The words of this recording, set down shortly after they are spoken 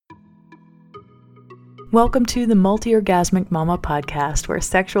Welcome to the Multi-Orgasmic Mama podcast, where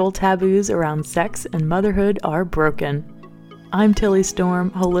sexual taboos around sex and motherhood are broken. I'm Tilly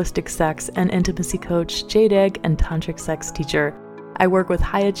Storm, holistic sex and intimacy coach, jade egg, and tantric sex teacher. I work with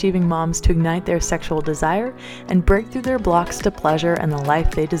high-achieving moms to ignite their sexual desire and break through their blocks to pleasure and the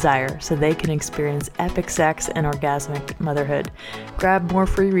life they desire so they can experience epic sex and orgasmic motherhood. Grab more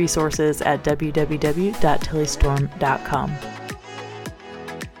free resources at www.tillystorm.com.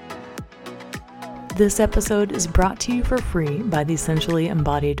 This episode is brought to you for free by the Essentially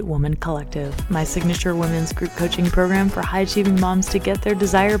Embodied Woman Collective, my signature women's group coaching program for high-achieving moms to get their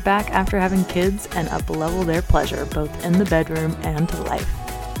desire back after having kids and up-level their pleasure, both in the bedroom and life.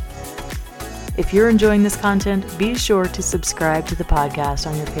 If you're enjoying this content, be sure to subscribe to the podcast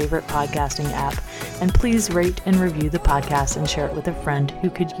on your favorite podcasting app, and please rate and review the podcast and share it with a friend who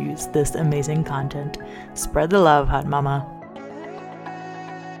could use this amazing content. Spread the love, hot mama.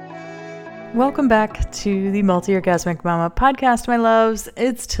 Welcome back to the Multi-Orgasmic Mama podcast, my loves.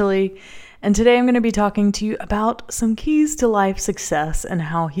 It's Tilly, and today I'm going to be talking to you about some keys to life success and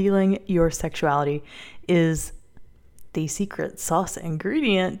how healing your sexuality is the secret sauce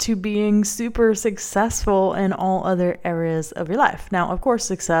ingredient to being super successful in all other areas of your life. Now, of course,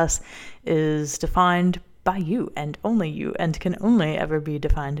 success is defined by you and only you, and can only ever be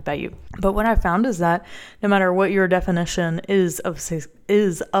defined by you. But what I found is that no matter what your definition is of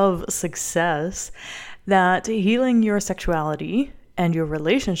success, that healing your sexuality and your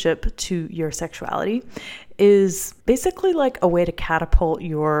relationship to your sexuality is basically like a way to catapult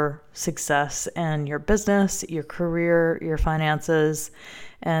your success and your business, your career, your finances,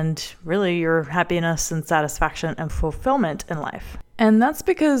 and really your happiness and satisfaction and fulfillment in life. And that's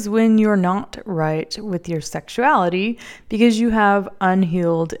because when you're not right with your sexuality, because you have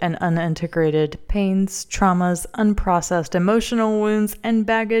unhealed and unintegrated pains, traumas, unprocessed emotional wounds, and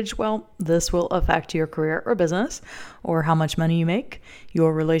baggage, well, this will affect your career or business, or how much money you make,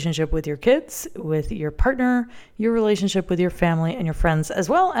 your relationship with your kids, with your partner, your relationship with your family and your friends, as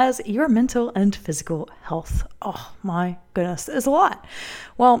well as your mental and physical health. Oh my goodness, it's a lot.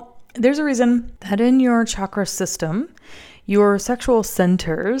 Well, there's a reason that in your chakra system, your sexual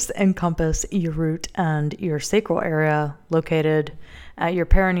centers encompass your root and your sacral area located at your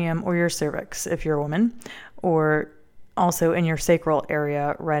perineum or your cervix if you're a woman, or also in your sacral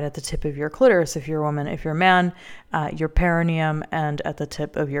area right at the tip of your clitoris if you're a woman. If you're a man, your perineum and at the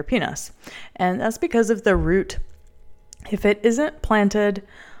tip of your penis. And that's because of the root. If it isn't planted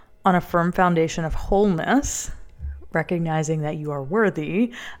on a firm foundation of wholeness, recognizing that you are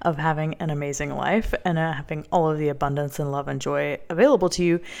worthy of having an amazing life and having all of the abundance and love and joy available to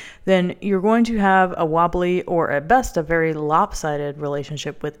you, then you're going to have a wobbly, or at best a very lopsided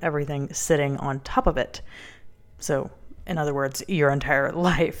relationship with everything sitting on top of it. So in other words, your entire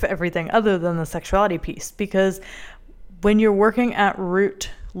life, everything other than the sexuality piece. Because when you're working at root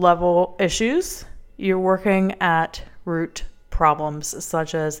level issues, you're working at root problems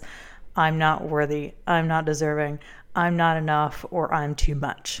such as I'm not worthy, I'm not deserving, I'm not enough, or I'm too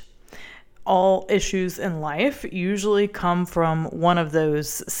much. All issues in life usually come from one of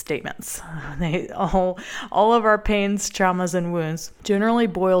those statements. All of our pains, traumas, and wounds generally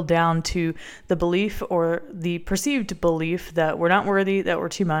boil down to the belief or the perceived belief that we're not worthy, that we're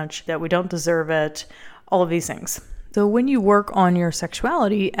too much, that we don't deserve it, all of these things. So when you work on your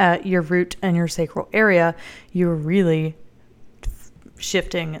sexuality at your root and your sacral area, you're really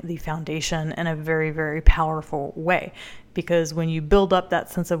shifting the foundation in a very, very powerful way. Because when you build up that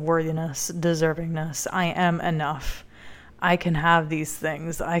sense of worthiness, deservingness, I am enough, I can have these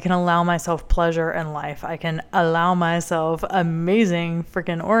things, I can allow myself pleasure in life, I can allow myself amazing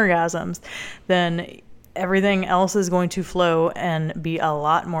freaking orgasms, then everything else is going to flow and be a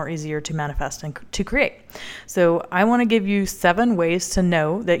lot more easier to manifest and to create. So I want to give you 7 ways to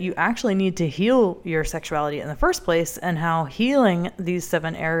know that you actually need to heal your sexuality in the first place, and how healing these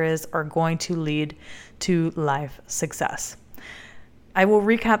 7 areas are going to lead to life success. I will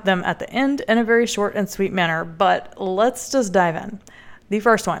recap them at the end in a very short and sweet manner, but let's just dive in. The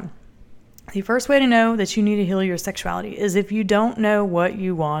first one. The first way to know that you need to heal your sexuality is if you don't know what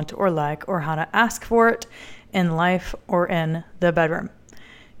you want or like, or how to ask for it in life or in the bedroom.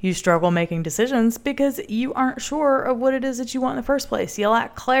 You struggle making decisions because you aren't sure of what it is that you want in the first place. You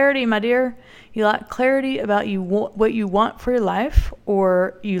lack clarity, my dear. You lack clarity about what you want for your life,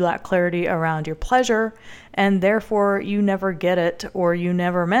 or you lack clarity around your pleasure, and therefore you never get it or you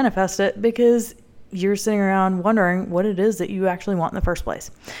never manifest it because you're sitting around wondering what it is that you actually want in the first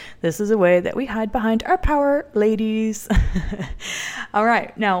place. This is a way that we hide behind our power, ladies. All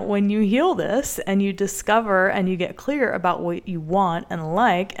right. Now, when you heal this and you discover and you get clear about what you want and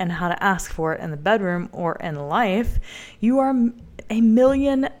like and how to ask for it in the bedroom or in life, you are a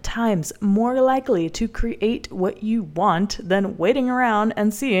million times more likely to create what you want than waiting around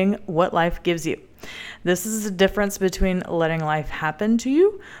and seeing what life gives you. This is the difference between letting life happen to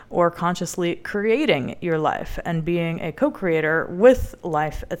you or consciously creating your life and being a co-creator with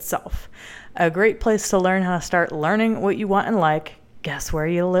life itself. A great place to learn how to start learning what you want and like. Guess where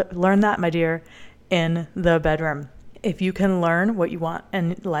you learn that, my dear? In the bedroom. If you can learn what you want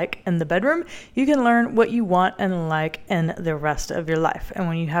and like in the bedroom, you can learn what you want and like in the rest of your life. And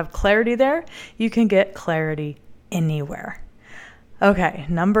when you have clarity there, you can get clarity anywhere. Okay,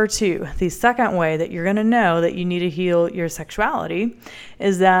 number 2, the second way that you're going to know that you need to heal your sexuality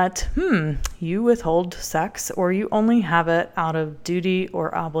is that, you withhold sex or you only have it out of duty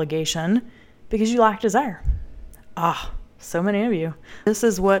or obligation because you lack desire. So many of you. This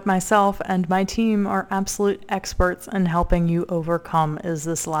is what myself and my team are absolute experts in helping you overcome, is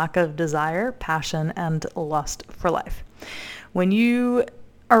this lack of desire, passion, and lust for life. When you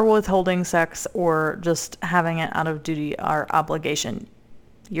are withholding sex or just having it out of duty or obligation,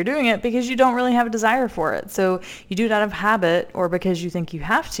 you're doing it because you don't really have a desire for it. So you do it out of habit or because you think you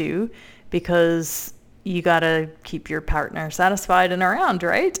have to, because you got to keep your partner satisfied and around,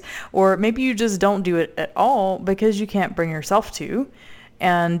 right? Or maybe you just don't do it at all because you can't bring yourself to.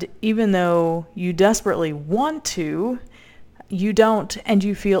 And even though you desperately want to, you don't, and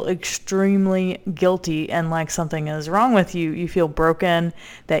you feel extremely guilty and like something is wrong with you. You feel broken,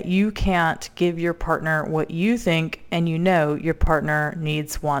 that you can't give your partner what you think and you know your partner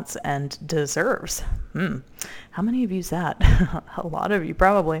needs, wants, and deserves. How many of you use that? A lot of you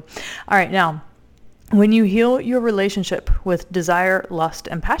probably. All right, now, when you heal your relationship with desire, lust,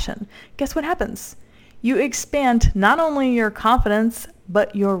 and passion, guess what happens? You expand not only your confidence,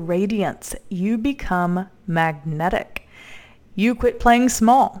 but your radiance. You become magnetic. You quit playing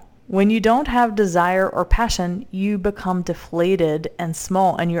small. When you don't have desire or passion, you become deflated and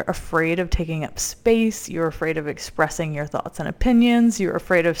small, and you're afraid of taking up space. You're afraid of expressing your thoughts and opinions. You're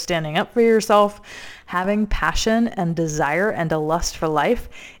afraid of standing up for yourself. Having passion and desire and a lust for life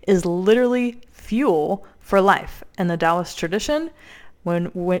is literally fuel for life. In the Taoist tradition, when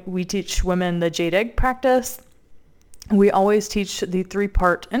we teach women the jade egg practice, we always teach the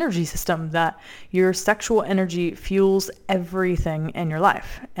 3-part energy system, that your sexual energy fuels everything in your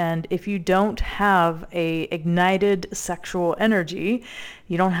life. And if you don't have a ignited sexual energy,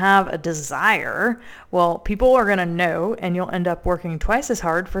 you don't have a desire, well, people are going to know, and you'll end up working twice as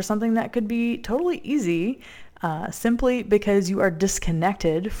hard for something that could be totally easy, simply because you are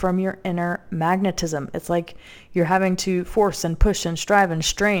disconnected from your inner magnetism. It's like you're having to force and push and strive and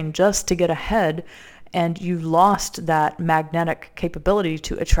strain just to get ahead, and you've lost that magnetic capability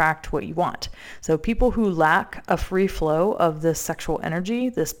to attract what you want. So people who lack a free flow of this sexual energy,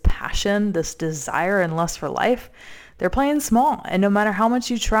 this passion, this desire and lust for life, they're playing small. And no matter how much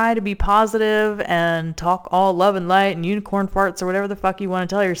you try to be positive and talk all love and light and unicorn farts or whatever the fuck you want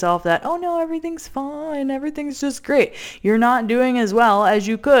to tell yourself that, oh no, everything's fine, everything's just great, you're not doing as well as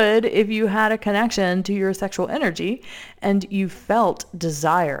you could if you had a connection to your sexual energy and you felt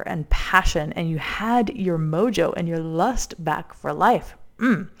desire and passion and you had your mojo and your lust back for life.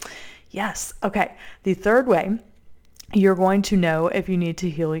 Yes. Okay. The third way you're going to know if you need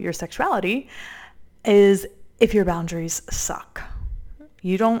to heal your sexuality is if your boundaries suck.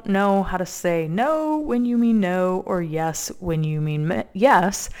 You don't know how to say no when you mean no, or yes when you mean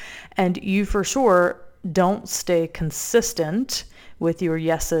yes, and you for sure don't stay consistent with your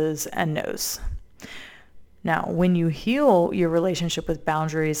yeses and nos. Now, when you heal your relationship with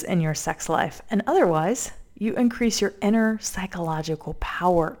boundaries in your sex life and otherwise, you increase your inner psychological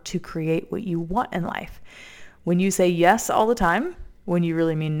power to create what you want in life. When you say yes all the time, when you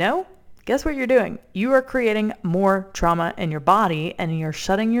really mean no, guess what you're doing? You are creating more trauma in your body and you're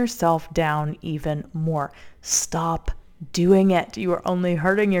shutting yourself down even more. Stop doing it. You are only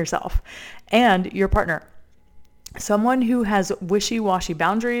hurting yourself and your partner. Someone who has wishy-washy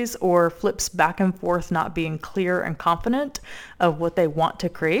boundaries or flips back and forth, not being clear and confident of what they want to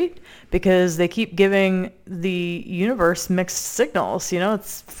create because they keep giving the universe mixed signals.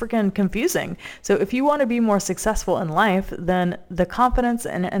 It's freaking confusing. So if you want to be more successful in life, then the confidence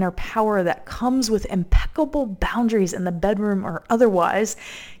and inner power that comes with impeccable boundaries in the bedroom or otherwise,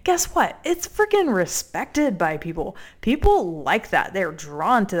 guess what? It's freaking respected by people. People like that. They're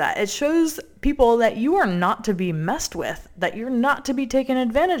drawn to that. It shows people that you are not to be messed with, that you're not to be taken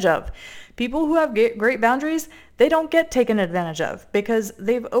advantage of. People who have great boundaries, they don't get taken advantage of because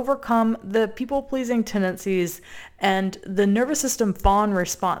they've overcome the people-pleasing tendencies and the nervous system fawn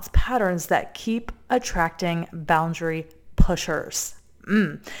response patterns that keep attracting boundary pushers.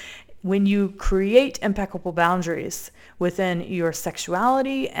 When you create impeccable boundaries within your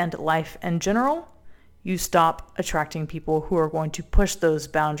sexuality and life in general, you stop attracting people who are going to push those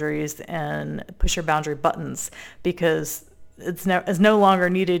boundaries and push your boundary buttons because it's no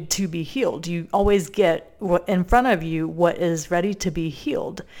longer needed to be healed. You always get what in front of you what is ready to be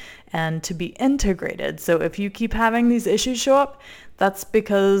healed and to be integrated. So if you keep having these issues show up, that's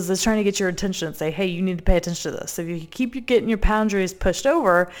because it's trying to get your attention and say, hey, you need to pay attention to this. If you keep getting your boundaries pushed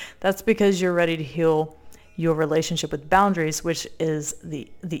over, that's because you're ready to heal your relationship with boundaries, which is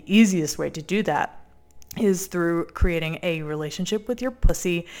the easiest way to do that is through creating a relationship with your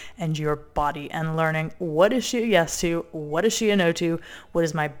pussy and your body and learning what is she a yes to, what is she a no to, what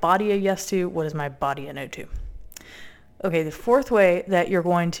is my body a yes to, what is my body a no to. Okay, the fourth way that you're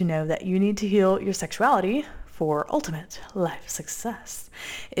going to know that you need to heal your sexuality for ultimate life success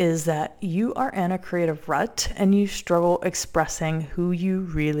is that you are in a creative rut and you struggle expressing who you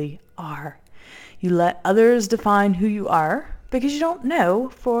really are. You let others define who you are because you don't know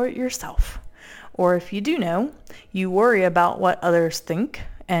for yourself. Or if you do know, you worry about what others think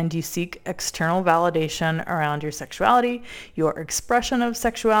and you seek external validation around your sexuality, your expression of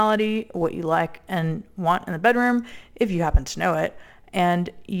sexuality, what you like and want in the bedroom, if you happen to know it. And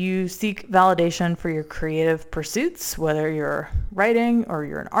you seek validation for your creative pursuits, whether you're writing or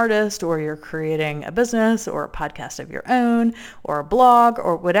you're an artist or you're creating a business or a podcast of your own or a blog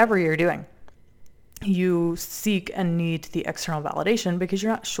or whatever you're doing. You seek and need the external validation because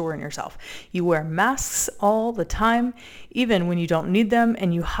you're not sure in yourself. You wear masks all the time, even when you don't need them,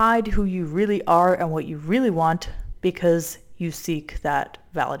 and you hide who you really are and what you really want because you seek that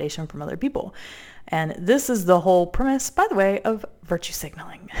validation from other people. And this is the whole premise, by the way, of virtue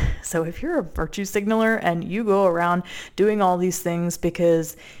signaling. So if you're a virtue signaler and you go around doing all these things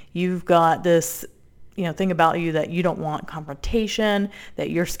because you've got this thing about you that you don't want confrontation, that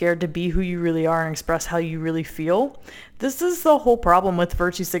you're scared to be who you really are and express how you really feel. This is the whole problem with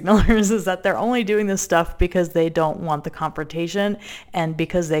virtue signalers is that they're only doing this stuff because they don't want the confrontation and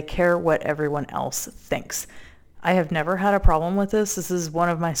because they care what everyone else thinks. I have never had a problem with this. This is one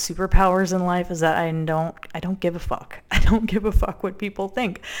of my superpowers in life is that I don't give a fuck. I don't give a fuck what people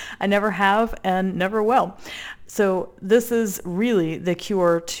think. I never have and never will. So this is really the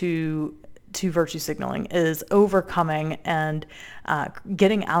cure to virtue signaling is overcoming and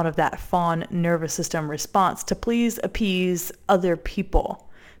getting out of that fawn nervous system response to please appease other people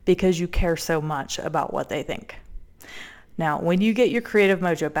because you care so much about what they think. Now, when you get your creative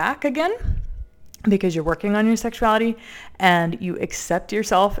mojo back again, because you're working on your sexuality and you accept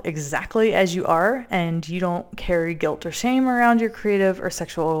yourself exactly as you are and you don't carry guilt or shame around your creative or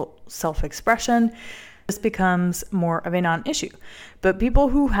sexual self-expression, this becomes more of a non-issue. But people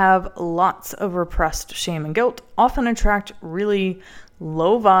who have lots of repressed shame and guilt often attract really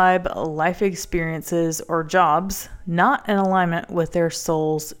low vibe life experiences or jobs not in alignment with their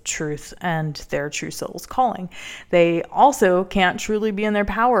soul's truth and their true soul's calling. They also can't truly be in their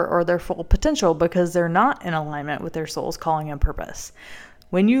power or their full potential because they're not in alignment with their soul's calling and purpose.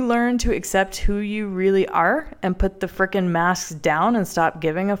 When you learn to accept who you really are and put the frickin' masks down and stop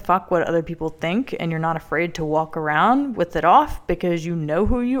giving a fuck what other people think and you're not afraid to walk around with it off because you know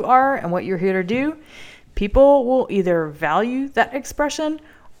who you are and what you're here to do, people will either value that expression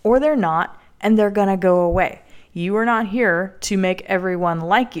or they're not, and they're gonna go away. You are not here to make everyone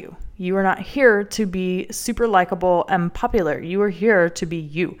like you. You are not here to be super likable and popular. You are here to be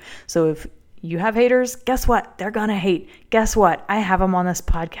you. So if you have haters, guess what? They're gonna hate. Guess what? I have them on this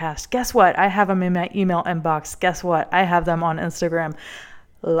podcast. Guess what? I have them in my email inbox. Guess what? I have them on Instagram.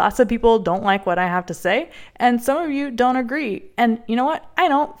 Lots of people don't like what I have to say, and some of you don't agree. And you know what? I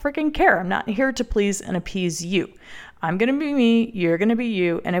don't freaking care. I'm not here to please and appease you. I'm gonna be me, you're gonna be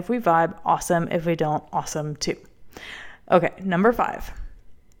you, and if we vibe, awesome. If we don't, awesome too. Okay, number 5.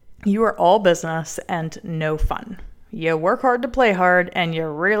 You are all business and no fun. You work hard to play hard, and you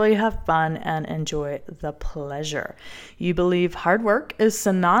really have fun and enjoy the pleasure. You believe hard work is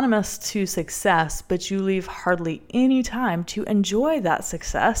synonymous to success, but you leave hardly any time to enjoy that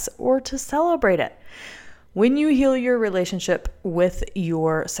success or to celebrate it. When you heal your relationship with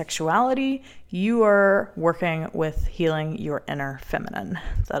your sexuality, you are working with healing your inner feminine.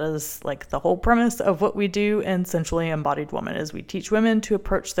 That is like the whole premise of what we do in Sensually Embodied Woman is we teach women to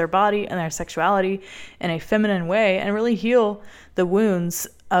approach their body and their sexuality in a feminine way and really heal the wounds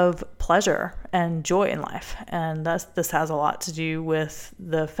of pleasure and joy in life. And this has a lot to do with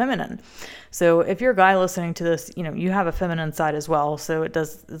the feminine. So if you're a guy listening to this, you have a feminine side as well. So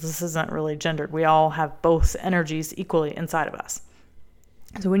this isn't really gendered. We all have both energies equally inside of us.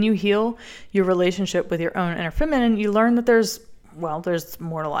 So when you heal your relationship with your own inner feminine, you learn that there's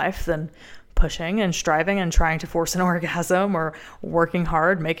more to life than pushing and striving and trying to force an orgasm or working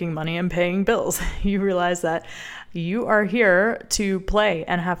hard, making money and paying bills. You realize that you are here to play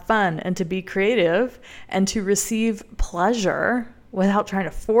and have fun and to be creative and to receive pleasure without trying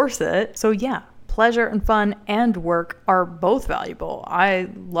to force it. So yeah, pleasure and fun and work are both valuable. I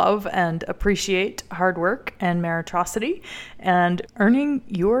love and appreciate hard work and meritocracy and earning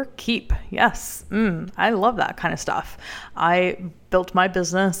your keep. Yes, I love that kind of stuff. I built my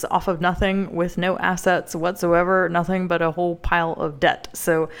business off of nothing with no assets whatsoever, nothing but a whole pile of debt.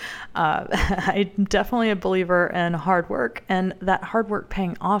 So I'm definitely a believer in hard work, and that hard work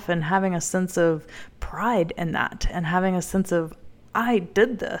paying off and having a sense of pride in that and having a sense of, I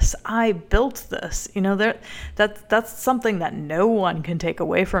did this. I built this. That's something that no one can take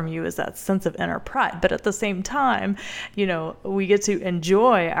away from you, is that sense of inner pride. But at the same time, we get to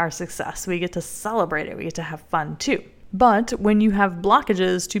enjoy our success. We get to celebrate it. We get to have fun too. But when you have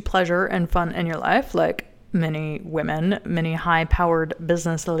blockages to pleasure and fun in your life, like many women, many high-powered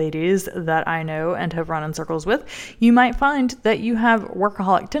business ladies that I know and have run in circles with, you might find that you have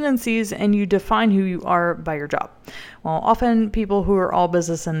workaholic tendencies and you define who you are by your job. Well, often people who are all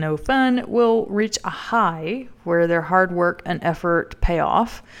business and no fun will reach a high where their hard work and effort pay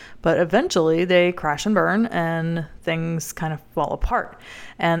off, but eventually they crash and burn and things kind of fall apart.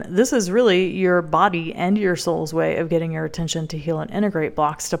 And this is really your body and your soul's way of getting your attention to heal and integrate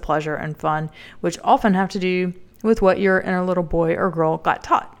blocks to pleasure and fun, which often have to do with what your inner little boy or girl got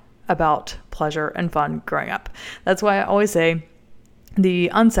taught about pleasure and fun growing up. That's why I always say,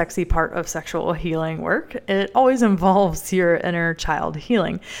 the unsexy part of sexual healing work, it always involves your inner child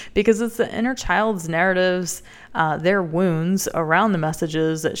healing, because it's the inner child's narratives, their wounds around the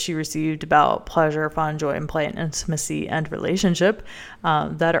messages that she received about pleasure, fun, joy, and play, and intimacy and relationship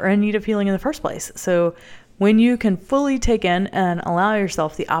that are in need of healing in the first place. So when you can fully take in and allow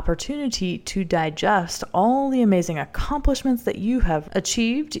yourself the opportunity to digest all the amazing accomplishments that you have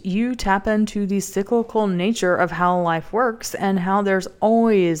achieved, you tap into the cyclical nature of how life works and how there's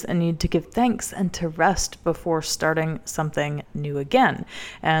always a need to give thanks and to rest before starting something new again.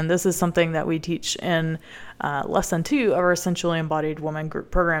 And this is something that we teach in lesson 2 of our Essentially Embodied Woman group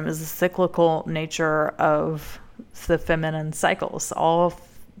program, is the cyclical nature of the feminine cycles. All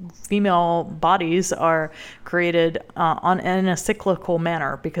female bodies are created in a cyclical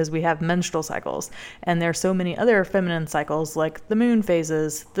manner because we have menstrual cycles, and there's so many other feminine cycles like the moon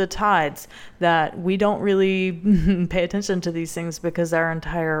phases, the tides, that we don't really pay attention to these things because our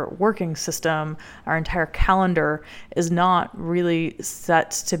entire working system, our entire calendar is not really set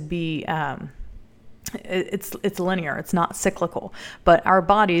to be it's linear, it's not cyclical, but our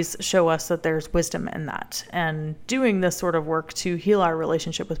bodies show us that there's wisdom in that. And doing this sort of work to heal our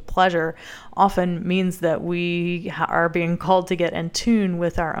relationship with pleasure often means that we are being called to get in tune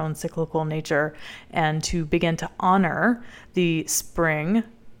with our own cyclical nature and to begin to honor the spring,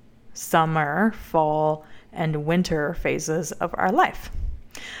 summer, fall, and winter phases of our life.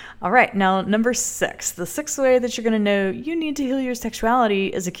 All right, now number 6, the 6th way that you're going to know you need to heal your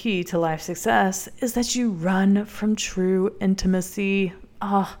sexuality as a key to life success is that you run from true intimacy.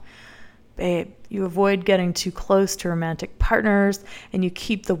 Babe, you avoid getting too close to romantic partners and you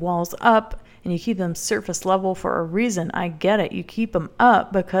keep the walls up and you keep them surface level for a reason. I get it. You keep them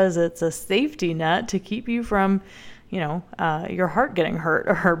up because it's a safety net to keep you from your heart getting hurt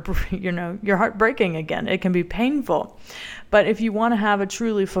or, your heart breaking again. It can be painful. But if you want to have a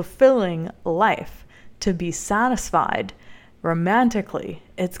truly fulfilling life, to be satisfied romantically,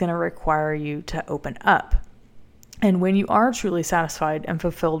 it's going to require you to open up. And when you are truly satisfied and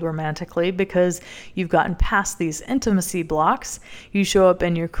fulfilled romantically because you've gotten past these intimacy blocks, you show up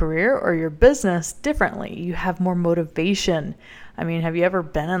in your career or your business differently. You have more motivation. I mean, have you ever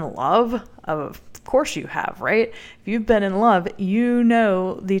been in love? Of course you have, right? If you've been in love, you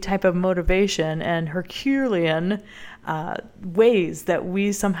know the type of motivation and Herculean ways that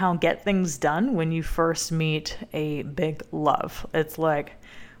we somehow get things done when you first meet a big love. It's like,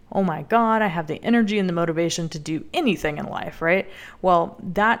 oh my God, I have the energy and the motivation to do anything in life, right? Well,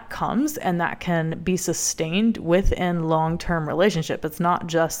 that comes and that can be sustained within long-term relationship. It's not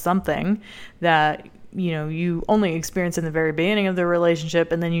just something that you only experience in the very beginning of the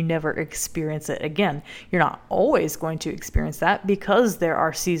relationship and then you never experience it again. You're not always going to experience that because there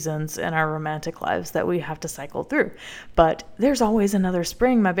are seasons in our romantic lives that we have to cycle through. But there's always another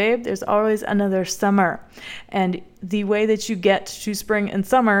spring, my babe. There's always another summer. And the way that you get to spring and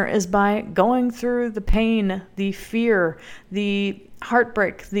summer is by going through the pain, the fear, the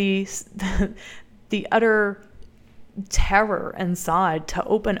heartbreak, the utter terror inside, to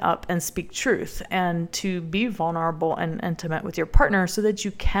open up and speak truth and to be vulnerable and intimate with your partner so that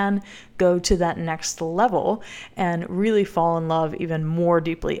you can go to that next level and really fall in love even more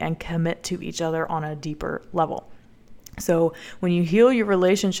deeply and commit to each other on a deeper level. So when you heal your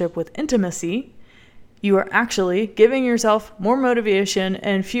relationship with intimacy, you are actually giving yourself more motivation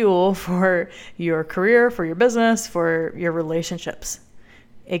and fuel for your career, for your business, for your relationships.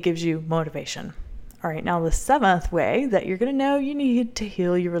 It gives you motivation. All right, now the 7th way that you're going to know you need to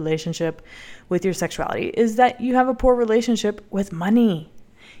heal your relationship with your sexuality is that you have a poor relationship with money.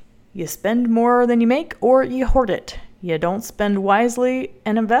 You spend more than you make, or you hoard it. You don't spend wisely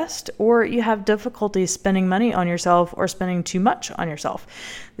and invest, or you have difficulty spending money on yourself or spending too much on yourself.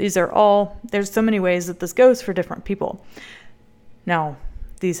 There's so many ways that this goes for different people. Now,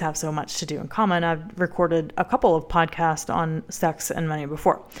 these have so much to do in common. I've recorded a couple of podcasts on sex and money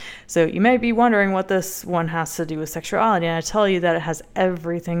before. So you may be wondering what this one has to do with sexuality. And I tell you that it has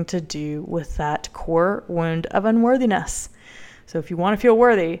everything to do with that core wound of unworthiness. So if you want to feel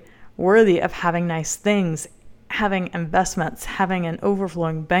worthy of having nice things, having investments, having an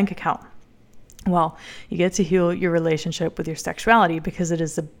overflowing bank account, well, you get to heal your relationship with your sexuality because it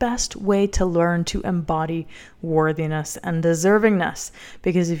is the best way to learn to embody worthiness and deservingness.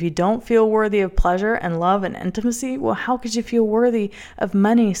 Because if you don't feel worthy of pleasure and love and intimacy, well, how could you feel worthy of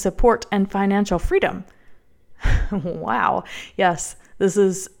money, support, and financial freedom? Wow. Yes, this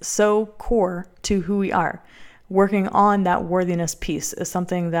is so core to who we are. Working on that worthiness piece is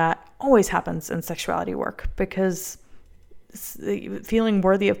something that always happens in sexuality work because feeling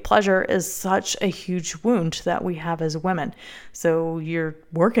worthy of pleasure is such a huge wound that we have as women. So you're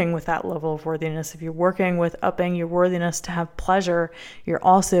working with that level of worthiness. If you're working with upping your worthiness to have pleasure, you're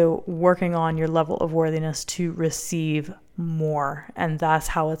also working on your level of worthiness to receive more. And that's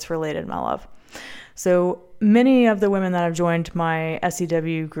how it's related, my love. So many of the women that have joined my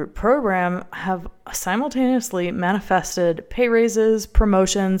SEW group program have simultaneously manifested pay raises,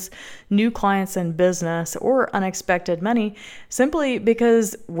 promotions, new clients in business, or unexpected money simply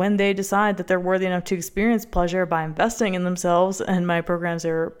because when they decide that they're worthy enough to experience pleasure by investing in themselves and my programs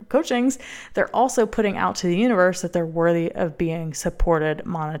or coachings, they're also putting out to the universe that they're worthy of being supported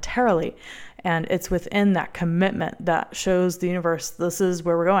monetarily. And it's within that commitment that shows the universe, this is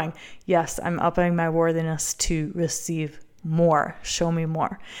where we're going. Yes, I'm upping my worthiness to receive more. Show me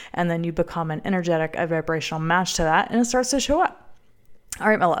more. And then you become an energetic, a vibrational match to that, and it starts to show up. All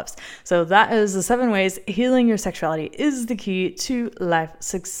right, my loves. So that is the 7 ways healing your sexuality is the key to life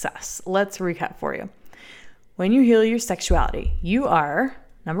success. Let's recap for you. When you heal your sexuality, you are,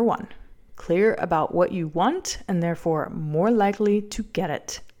 number 1, clear about what you want and therefore more likely to get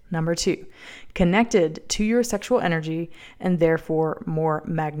it. Number 2, connected to your sexual energy and therefore more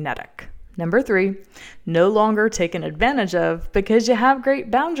magnetic. Number 3, no longer taken advantage of because you have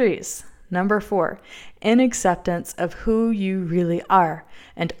great boundaries. Number 4, in acceptance of who you really are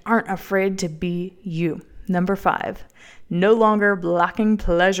and aren't afraid to be you. Number 5, no longer lacking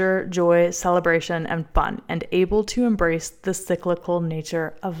pleasure, joy, celebration, and fun and able to embrace the cyclical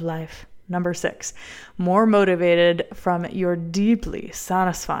nature of life. Number 6, more motivated from your deeply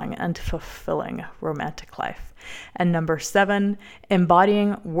satisfying and fulfilling romantic life. And number 7,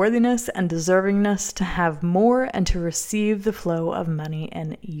 embodying worthiness and deservingness to have more and to receive the flow of money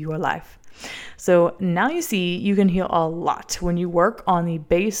in your life. So now you see you can heal a lot when you work on the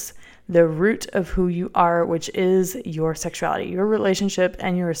base, the root of who you are, which is your sexuality. Your relationship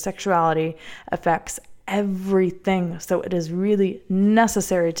and your sexuality affects everything. So it is really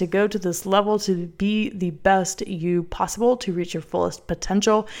necessary to go to this level to be the best you possible, to reach your fullest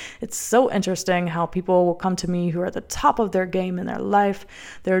potential. It's so interesting how people will come to me who are at the top of their game in their life.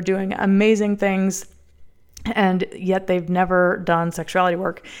 They're doing amazing things, and yet they've never done sexuality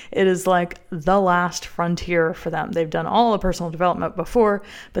work. It is like the last frontier for them. They've done all the personal development before,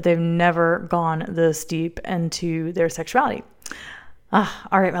 but they've never gone this deep into their sexuality. All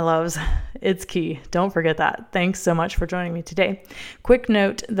right, my loves, it's key. Don't forget that. Thanks so much for joining me today. Quick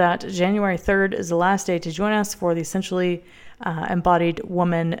note that January 3rd is the last day to join us for the Essentially Embodied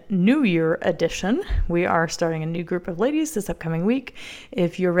Woman New Year edition. We are starting a new group of ladies this upcoming week.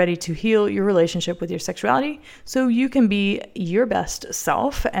 If you're ready to heal your relationship with your sexuality so you can be your best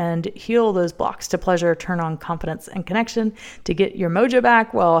self and heal those blocks to pleasure, turn on confidence and connection to get your mojo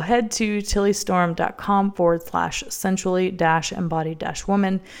back, well, head to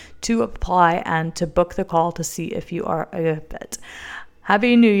tillystorm.com/sensually-embodied-woman to apply and to book the call to see if you are a fit.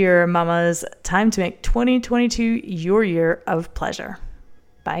 Happy New Year, mamas. Time to make 2022 your year of pleasure.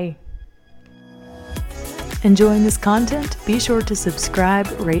 Bye. Enjoying this content? Be sure to subscribe,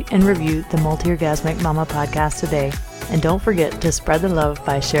 rate, and review the Multi-Orgasmic Mama podcast today. And don't forget to spread the love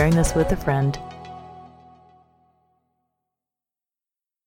by sharing this with a friend.